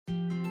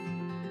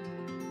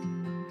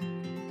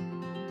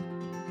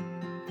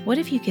What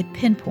if you could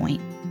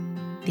pinpoint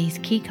these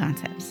key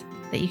concepts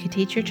that you could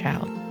teach your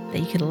child, that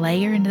you could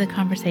layer into the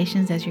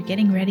conversations as you're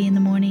getting ready in the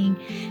morning,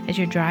 as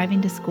you're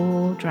driving to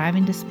school,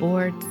 driving to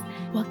sports?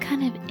 What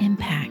kind of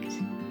impact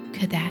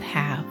could that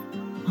have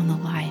on the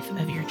life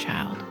of your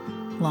child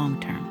long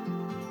term?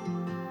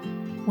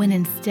 When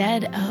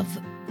instead of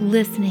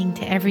listening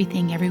to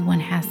everything everyone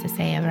has to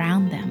say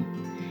around them,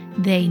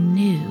 they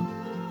knew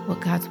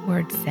what God's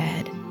word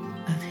said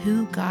of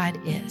who God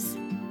is,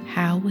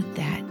 how would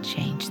that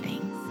change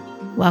things?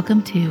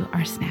 Welcome to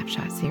our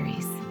Snapshot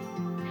series,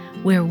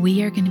 where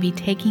we are going to be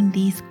taking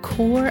these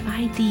core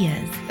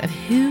ideas of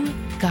who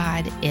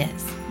God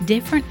is,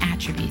 different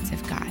attributes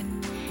of God,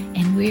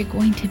 and we're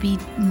going to be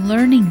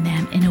learning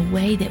them in a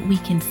way that we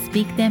can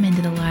speak them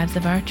into the lives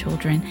of our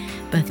children,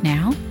 both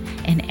now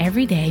and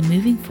every day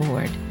moving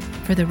forward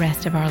for the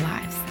rest of our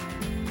lives.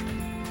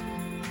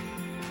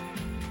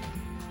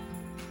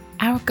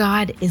 Our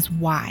God is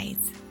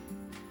wise.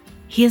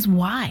 He is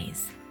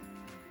wise.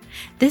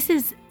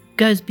 This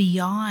goes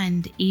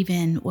beyond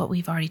even what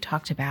we've already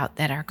talked about,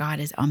 that our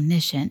God is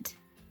omniscient.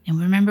 And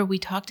remember, we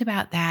talked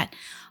about that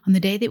on the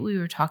day that we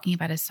were talking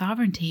about his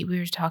sovereignty. We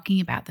were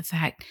talking about the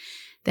fact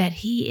that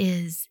he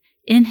is,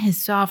 in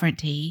his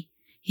sovereignty,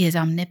 he is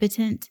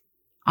omnipotent,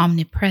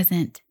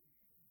 omnipresent,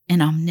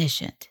 and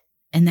omniscient.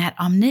 And that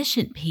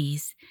omniscient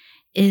piece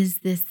is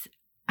this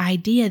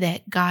idea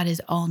that God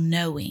is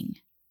all-knowing.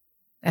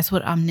 That's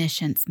what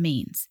omniscience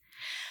means.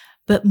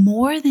 But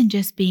more than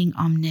just being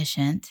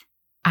omniscient,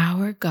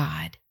 our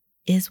God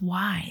is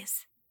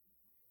wise.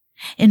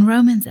 In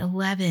Romans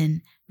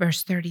 11,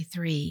 verse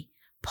 33,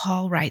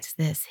 Paul writes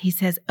this. He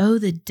says, "Oh,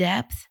 the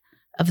depth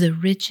of the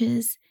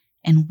riches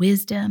and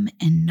wisdom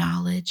and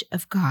knowledge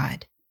of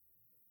God.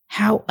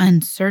 How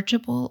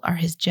unsearchable are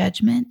his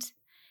judgments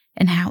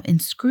and how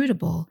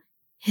inscrutable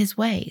his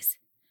ways.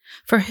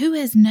 For who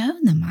has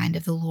known the mind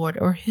of the Lord,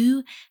 or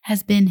who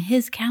has been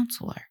his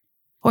counselor?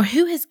 Or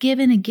who has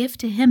given a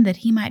gift to him that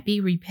he might be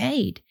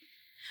repaid?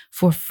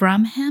 For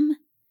from him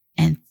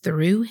and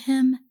through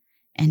him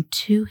and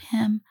to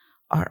him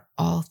are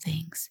all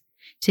things.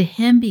 To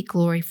him be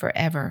glory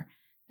forever.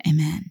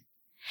 Amen."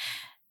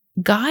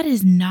 God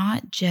is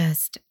not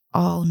just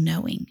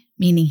all-knowing,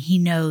 meaning he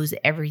knows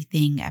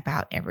everything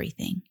about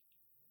everything,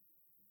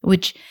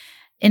 which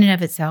in and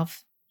of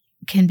itself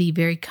can be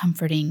very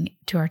comforting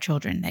to our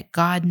children, that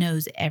God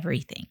knows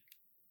everything.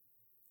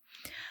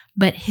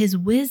 But his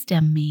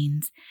wisdom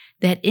means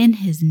that in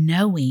his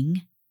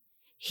knowing,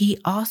 he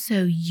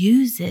also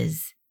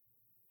uses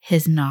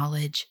his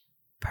knowledge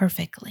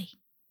perfectly.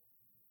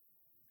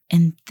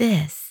 And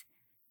this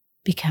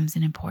becomes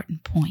an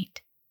important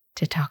point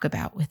to talk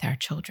about with our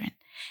children.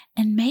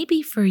 And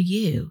maybe for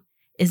you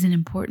is an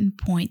important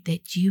point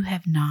that you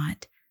have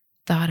not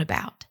thought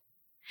about.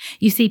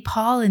 You see,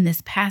 Paul in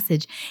this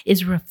passage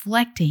is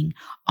reflecting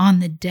on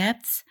the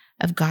depths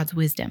of God's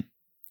wisdom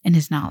and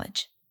his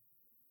knowledge,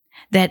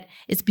 that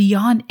it's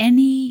beyond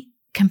any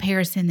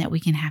comparison that we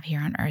can have here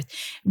on earth.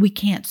 We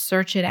can't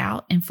search it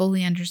out and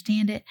fully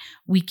understand it.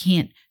 We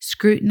can't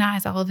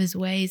scrutinize all of his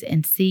ways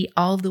and see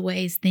all of the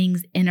ways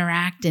things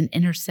interact and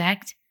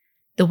intersect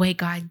the way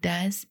God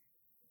does.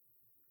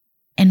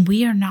 And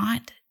we are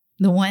not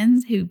the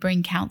ones who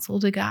bring counsel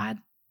to God.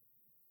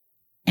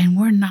 And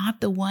we're not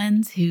the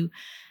ones who,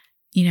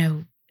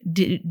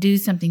 do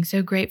something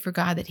so great for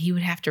God that he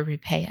would have to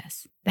repay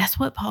us. That's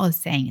what Paul is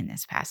saying in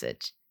this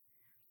passage,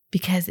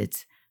 because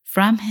it's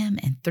from him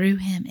and through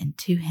him and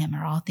to him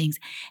are all things.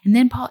 And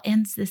then Paul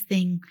ends this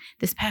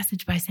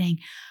passage by saying,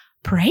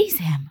 praise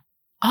him,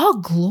 all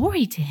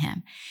glory to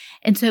him.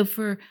 And so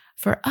for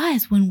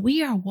us, when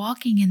we are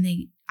walking in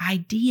the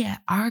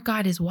idea our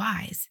God is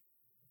wise,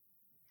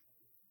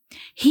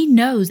 he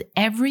knows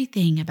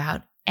everything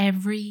about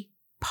every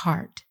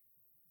part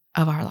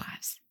of our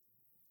lives.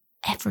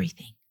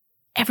 Everything.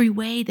 Every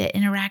way that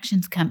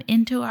interactions come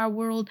into our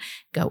world,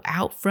 go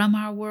out from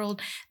our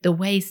world, the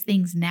ways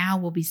things now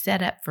will be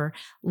set up for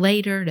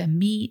later to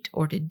meet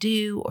or to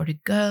do or to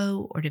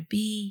go or to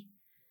be.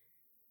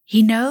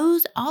 He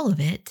knows all of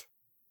it.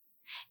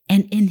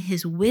 And in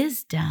his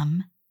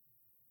wisdom,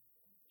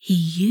 he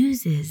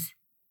uses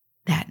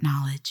that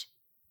knowledge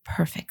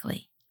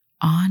perfectly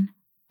on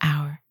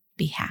our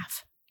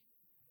behalf.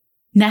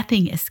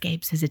 Nothing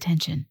escapes his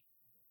attention.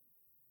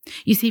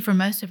 You see, for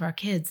most of our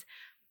kids,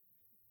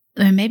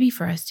 and maybe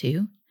for us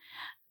too,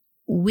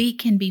 we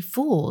can be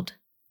fooled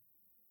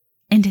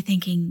into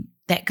thinking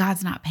that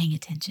God's not paying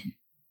attention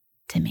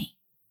to me.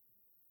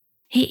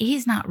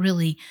 He's not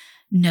really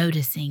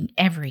noticing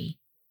every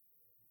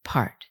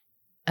part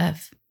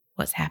of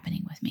what's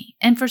happening with me.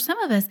 And for some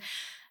of us,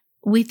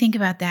 we think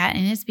about that,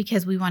 and it's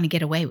because we want to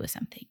get away with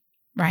something,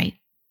 right?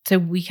 So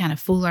we kind of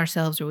fool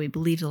ourselves, or we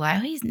believe the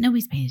lie.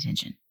 Nobody's paying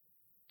attention.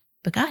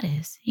 But God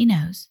is. He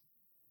knows.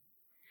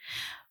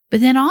 But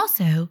then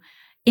also,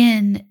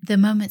 in the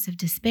moments of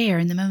despair,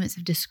 in the moments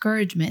of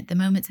discouragement, the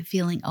moments of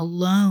feeling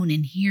alone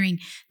and hearing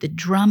the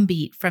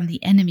drumbeat from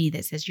the enemy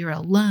that says you're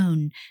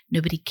alone,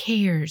 nobody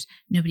cares,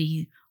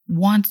 nobody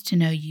wants to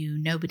know you.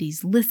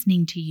 Nobody's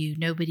listening to you.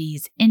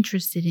 Nobody's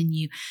interested in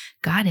you.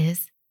 God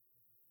is.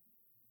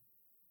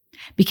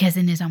 Because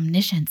in his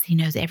omniscience, he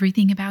knows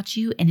everything about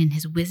you. And in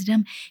his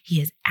wisdom,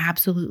 he is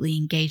absolutely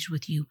engaged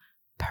with you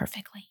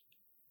perfectly.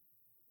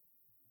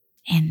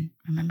 And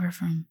remember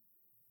from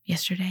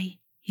yesterday,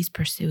 he's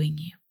pursuing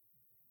you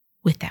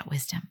with that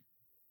wisdom.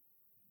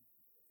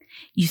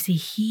 You see,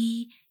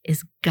 he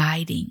is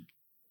guiding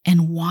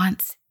and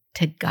wants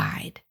to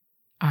guide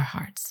our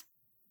hearts.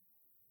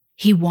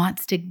 He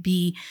wants to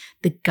be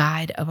the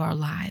guide of our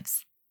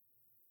lives.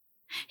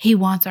 He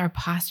wants our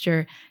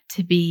posture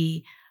to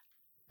be,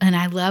 and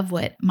I love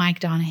what Mike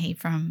Donahue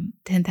from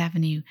 10th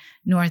Avenue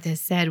North has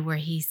said, where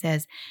he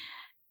says,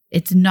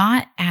 it's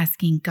not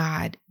asking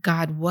God,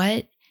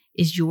 what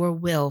is your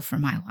will for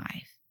my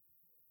life?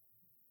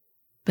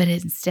 But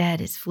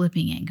instead it's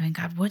flipping it and going,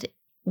 God,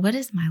 what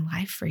is my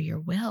life for your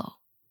will?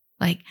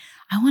 Like,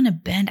 I want to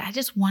bend. I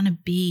just want to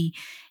be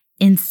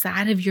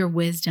inside of your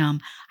wisdom.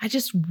 I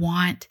just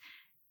want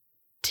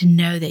to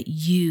know that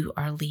you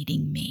are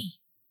leading me.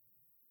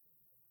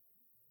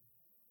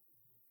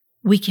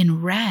 We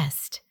can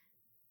rest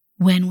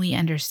when we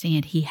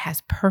understand he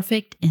has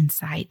perfect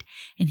insight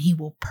and he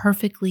will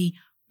perfectly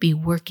be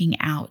working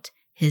out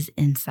his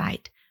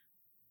insight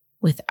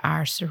with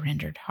our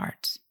surrendered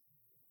hearts.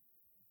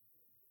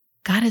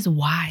 God is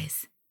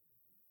wise,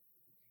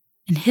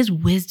 and his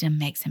wisdom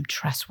makes him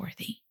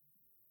trustworthy.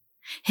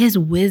 His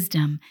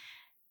wisdom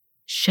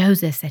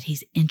shows us that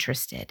he's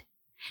interested.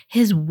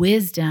 His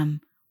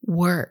wisdom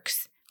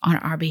works on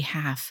our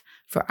behalf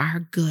for our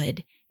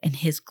good and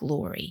his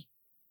glory.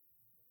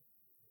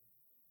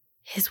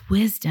 His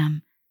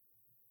wisdom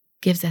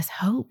gives us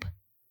hope.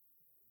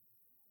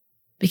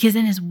 Because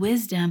in his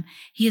wisdom,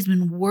 he has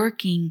been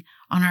working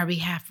on our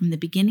behalf from the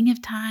beginning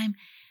of time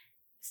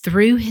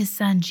through his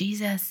son,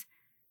 Jesus,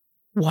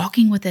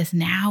 walking with us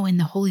now in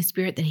the Holy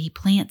Spirit that he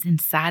plants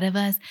inside of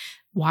us.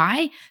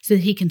 Why? So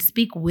that he can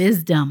speak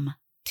wisdom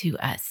to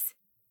us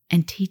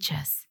and teach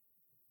us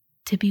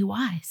to be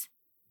wise.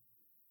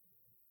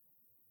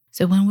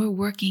 So when we're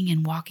working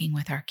and walking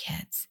with our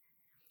kids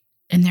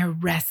and they're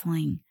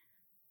wrestling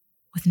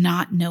with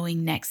not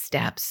knowing next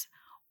steps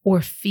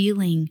or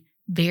feeling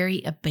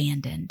very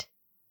abandoned,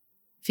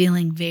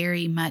 feeling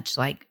very much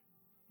like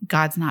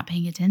God's not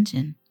paying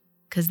attention,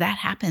 because that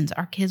happens.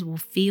 Our kids will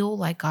feel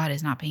like God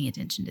is not paying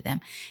attention to them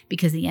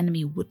because the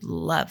enemy would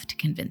love to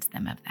convince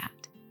them of that.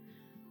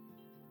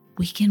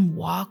 We can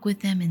walk with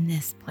them in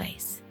this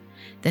place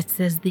that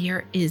says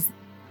there is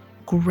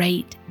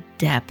great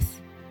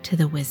depth to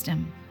the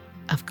wisdom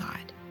of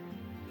God.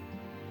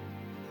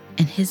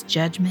 And his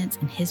judgments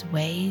and his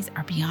ways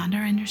are beyond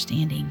our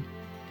understanding.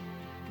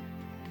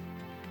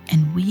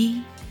 And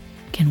we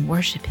can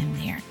worship him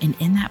there. And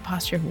in that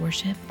posture of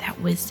worship, that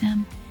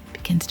wisdom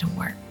begins to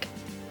work.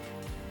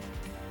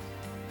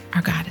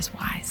 Our God is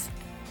wise.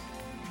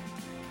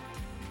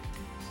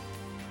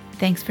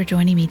 Thanks for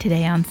joining me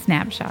today on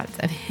Snapshots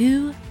of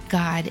who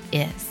God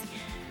is.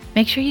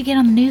 Make sure you get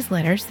on the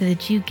newsletter so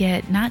that you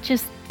get not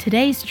just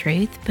today's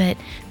truth, but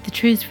the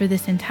truths for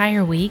this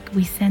entire week.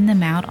 We send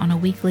them out on a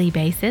weekly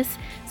basis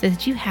so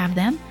that you have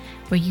them,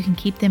 where you can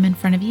keep them in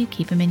front of you,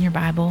 keep them in your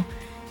Bible,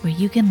 where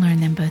you can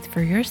learn them both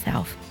for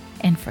yourself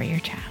and for your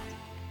child.